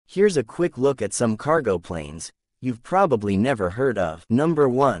Here's a quick look at some cargo planes you've probably never heard of. Number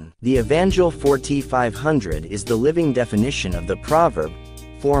 1. The Evangel 4500 is the living definition of the proverb,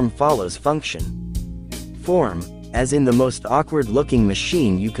 form follows function. Form, as in the most awkward-looking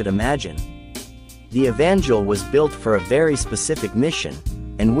machine you could imagine. The Evangel was built for a very specific mission,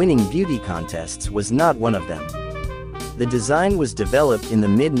 and winning beauty contests was not one of them. The design was developed in the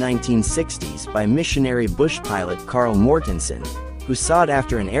mid-1960s by missionary bush pilot Carl Mortensen, who sought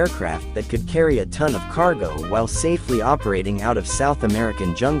after an aircraft that could carry a ton of cargo while safely operating out of South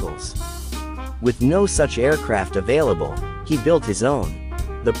American jungles. With no such aircraft available, he built his own.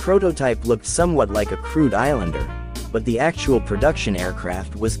 The prototype looked somewhat like a crude islander, but the actual production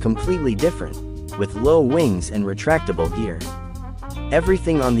aircraft was completely different, with low wings and retractable gear.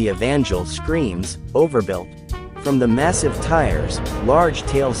 Everything on the Evangel screams overbuilt. From the massive tires, large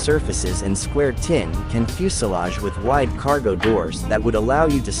tail surfaces and square tin-can fuselage with wide cargo doors that would allow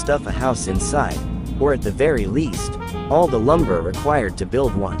you to stuff a house inside, or at the very least, all the lumber required to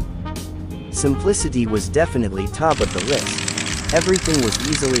build one. Simplicity was definitely top of the list. Everything was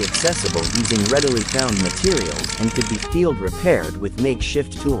easily accessible using readily found materials and could be field repaired with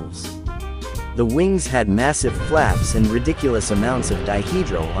makeshift tools. The wings had massive flaps and ridiculous amounts of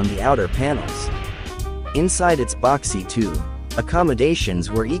dihedral on the outer panels. Inside its boxy tube,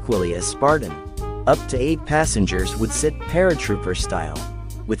 accommodations were equally as Spartan. Up to 8 passengers would sit paratrooper style,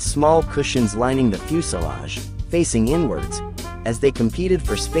 with small cushions lining the fuselage, facing inwards, as they competed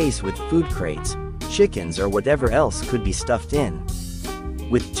for space with food crates, chickens or whatever else could be stuffed in.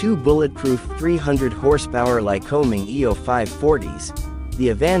 With 2 bulletproof 300 horsepower Lycoming EO 540s, the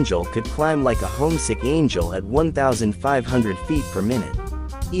Evangel could climb like a homesick angel at 1,500 feet per minute,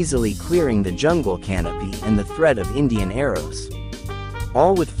 easily clearing the jungle canopy and the threat of Indian arrows.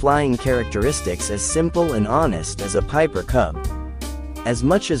 All with flying characteristics as simple and honest as a Piper Cub. As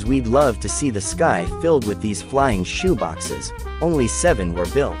much as we'd love to see the sky filled with these flying shoeboxes, only 7 were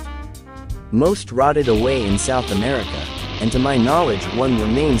built. Most rotted away in South America, and to my knowledge one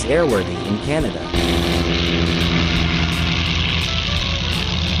remains airworthy in Canada.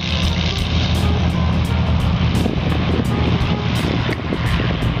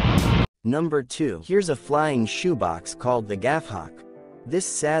 Number 2. Here's a flying shoebox called the GAFHawk. This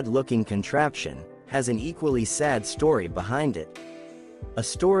sad-looking contraption has an equally sad story behind it. A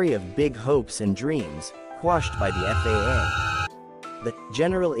story of big hopes and dreams, quashed by the FAA. The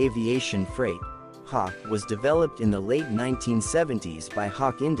General Aviation Freight, Hawk, was developed in the late 1970s by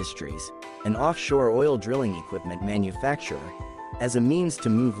Hawk Industries, an offshore oil drilling equipment manufacturer, as a means to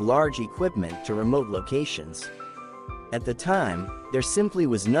move large equipment to remote locations. At the time, there simply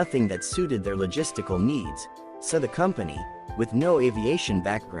was nothing that suited their logistical needs, so the company, with no aviation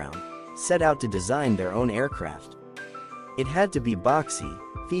background, set out to design their own aircraft. It had to be boxy,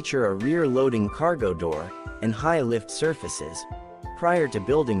 feature a rear-loading cargo door, and high-lift surfaces. Prior to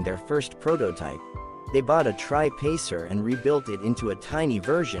building their first prototype, they bought a tri-pacer and rebuilt it into a tiny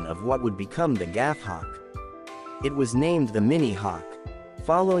version of what would become the GAFHawk. It was named the Mini Hawk.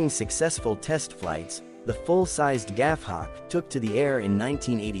 Following successful test flights, the full-sized GAFHawk took to the air in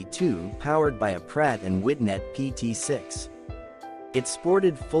 1982, powered by a Pratt & Whitney PT-6. It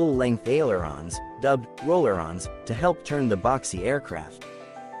sported full-length ailerons, dubbed rollerons, to help turn the boxy aircraft.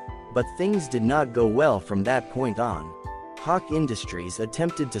 But things did not go well from that point on. Hawk Industries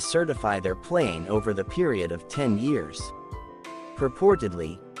attempted to certify their plane over the period of 10 years.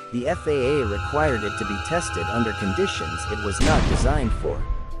 Purportedly, the FAA required it to be tested under conditions it was not designed for.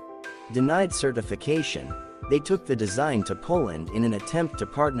 Denied certification, they took the design to Poland in an attempt to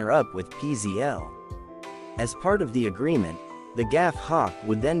partner up with PZL. As part of the agreement, the GAFHawk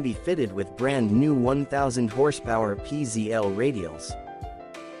would then be fitted with brand new 1,000 horsepower PZL radials.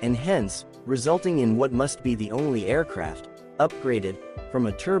 And hence, resulting in what must be the only aircraft, upgraded, from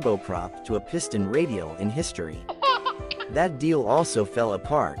a turboprop to a piston radial in history. That deal also fell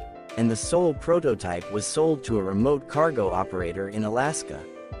apart, and the sole prototype was sold to a remote cargo operator in Alaska.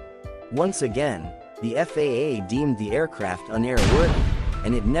 Once again, the FAA deemed the aircraft unairworthy,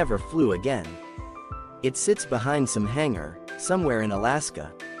 and it never flew again. It sits behind some hangar, somewhere in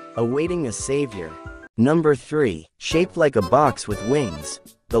Alaska, awaiting a savior. Number 3. Shaped like a box with wings,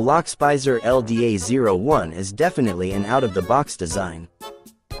 the Lockspizer LDA-01 is definitely an out-of-the-box design.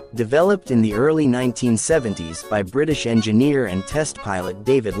 Developed in the early 1970s by British engineer and test pilot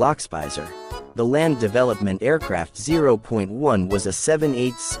David Lockspizer, the Land Development Aircraft 0.1 was a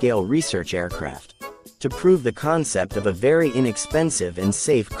 7/8 scale research aircraft, to prove the concept of a very inexpensive and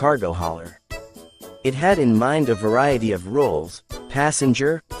safe cargo hauler. It had in mind a variety of roles: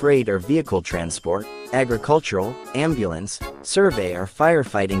 passenger, freight or vehicle transport, agricultural, ambulance, survey or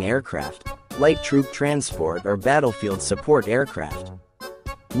firefighting aircraft, light troop transport or battlefield support aircraft.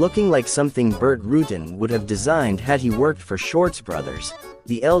 Looking like something Burt Rutan would have designed had he worked for Shorts Brothers,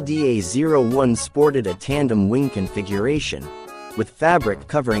 the LDA-01 sported a tandem wing configuration, with fabric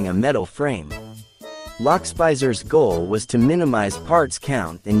covering a metal frame. Lockspizer's goal was to minimize parts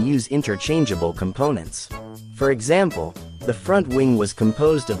count and use interchangeable components. For example, the front wing was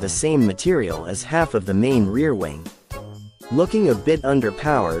composed of the same material as half of the main rear wing. Looking a bit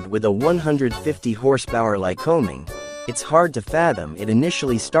underpowered with a 150 horsepower Lycoming, it's hard to fathom it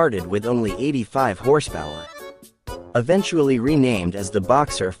initially started with only 85 horsepower. Eventually renamed as the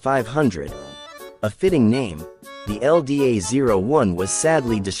Boxer 500, a fitting name, the LDA-01 was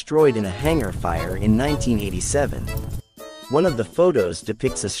sadly destroyed in a hangar fire in 1987. One of the photos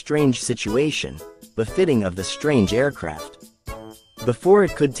depicts a strange situation, befitting of the strange aircraft. Before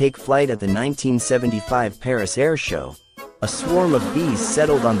it could take flight at the 1975 Paris Air Show, a swarm of bees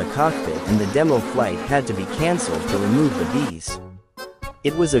settled on the cockpit and the demo flight had to be cancelled to remove the bees.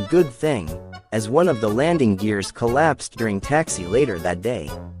 It was a good thing, as one of the landing gears collapsed during taxi later that day,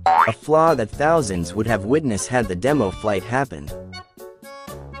 a flaw that thousands would have witnessed had the demo flight happened.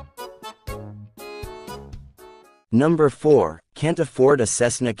 Number 4. Can't afford a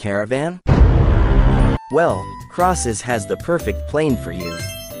Cessna Caravan? Well, Crosses has the perfect plane for you.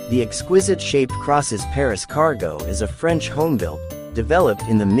 The exquisite-shaped Crosses Paris Cargo is a French homebuilt, developed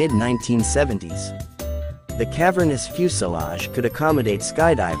in the mid-1970s. The cavernous fuselage could accommodate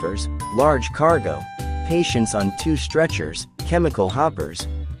skydivers, large cargo, patients on 2 stretchers, chemical hoppers,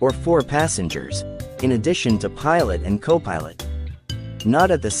 or 4 passengers, in addition to pilot and co-pilot.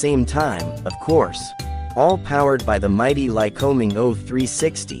 Not at the same time, of course. All powered by the mighty Lycoming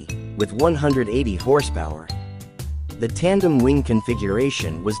O360, with 180 horsepower. The tandem wing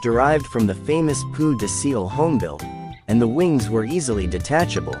configuration was derived from the famous Pou de Ciel homebuild, and the wings were easily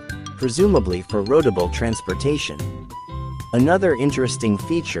detachable, presumably for roadable transportation. Another interesting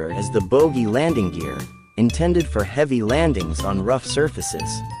feature is the bogie landing gear, intended for heavy landings on rough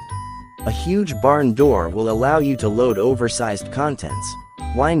surfaces. A huge barn door will allow you to load oversized contents,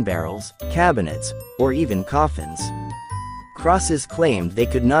 wine barrels, cabinets, or even coffins. Crosses claimed they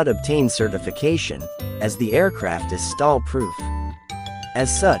could not obtain certification, as the aircraft is stall-proof.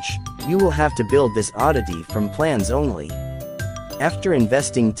 As such, you will have to build this oddity from plans only. After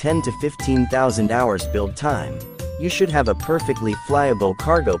investing 10 to 15,000 hours build time, you should have a perfectly flyable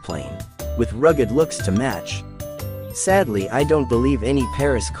cargo plane, with rugged looks to match. Sadly, I don't believe any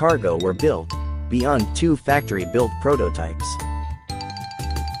Paris Cargo were built, beyond 2 factory-built prototypes.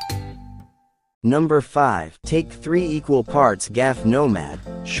 Number 5. Take 3 equal parts GAF Nomad,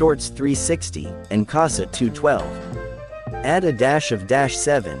 Shorts 360, and Casa 212. Add a dash of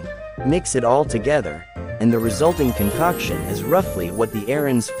 -7, mix it all together, and the resulting concoction is roughly what the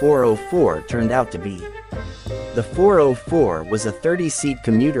Aaron's 404 turned out to be. The 404 was a 30-seat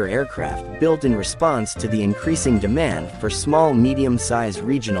commuter aircraft built in response to the increasing demand for small medium-sized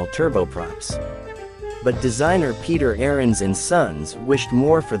regional turboprops. But designer Peter Ahrens and Sons wished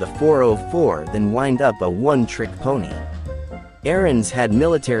more for the 404 than wind up a one-trick pony. Ahrens had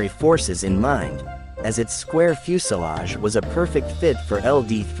military forces in mind, as its square fuselage was a perfect fit for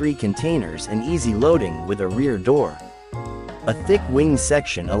LD-3 containers and easy loading with a rear door. A thick wing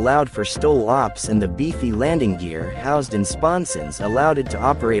section allowed for STOL ops, and the beefy landing gear housed in sponsons allowed it to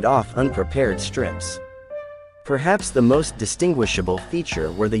operate off unprepared strips. Perhaps the most distinguishable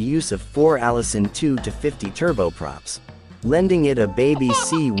feature were the use of 4 Allison 2-50 turboprops, lending it a baby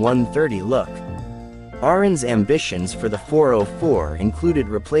C-130 look. Ahrens' ambitions for the 404 included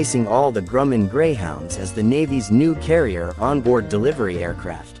replacing all the Grumman Greyhounds as the Navy's new carrier onboard delivery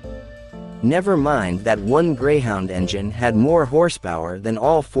aircraft. Never mind that one Greyhound engine had more horsepower than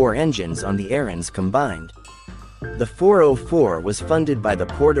all 4 engines on the Ahrens combined. The 404 was funded by the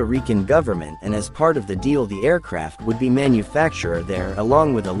Puerto Rican government, and as part of the deal the aircraft would be manufactured there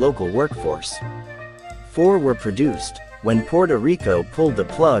along with a local workforce. 4 were produced, when Puerto Rico pulled the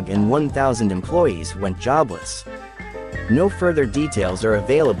plug and 1,000 employees went jobless. No further details are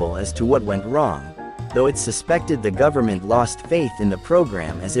available as to what went wrong, though it's suspected the government lost faith in the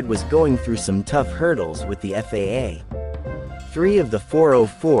program as it was going through some tough hurdles with the FAA. 3 of the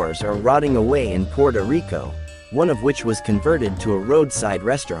 404s are rotting away in Puerto Rico, one of which was converted to a roadside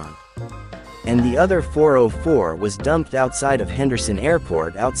restaurant. And the other 404 was dumped outside of Henderson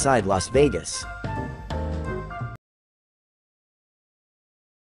Airport outside Las Vegas.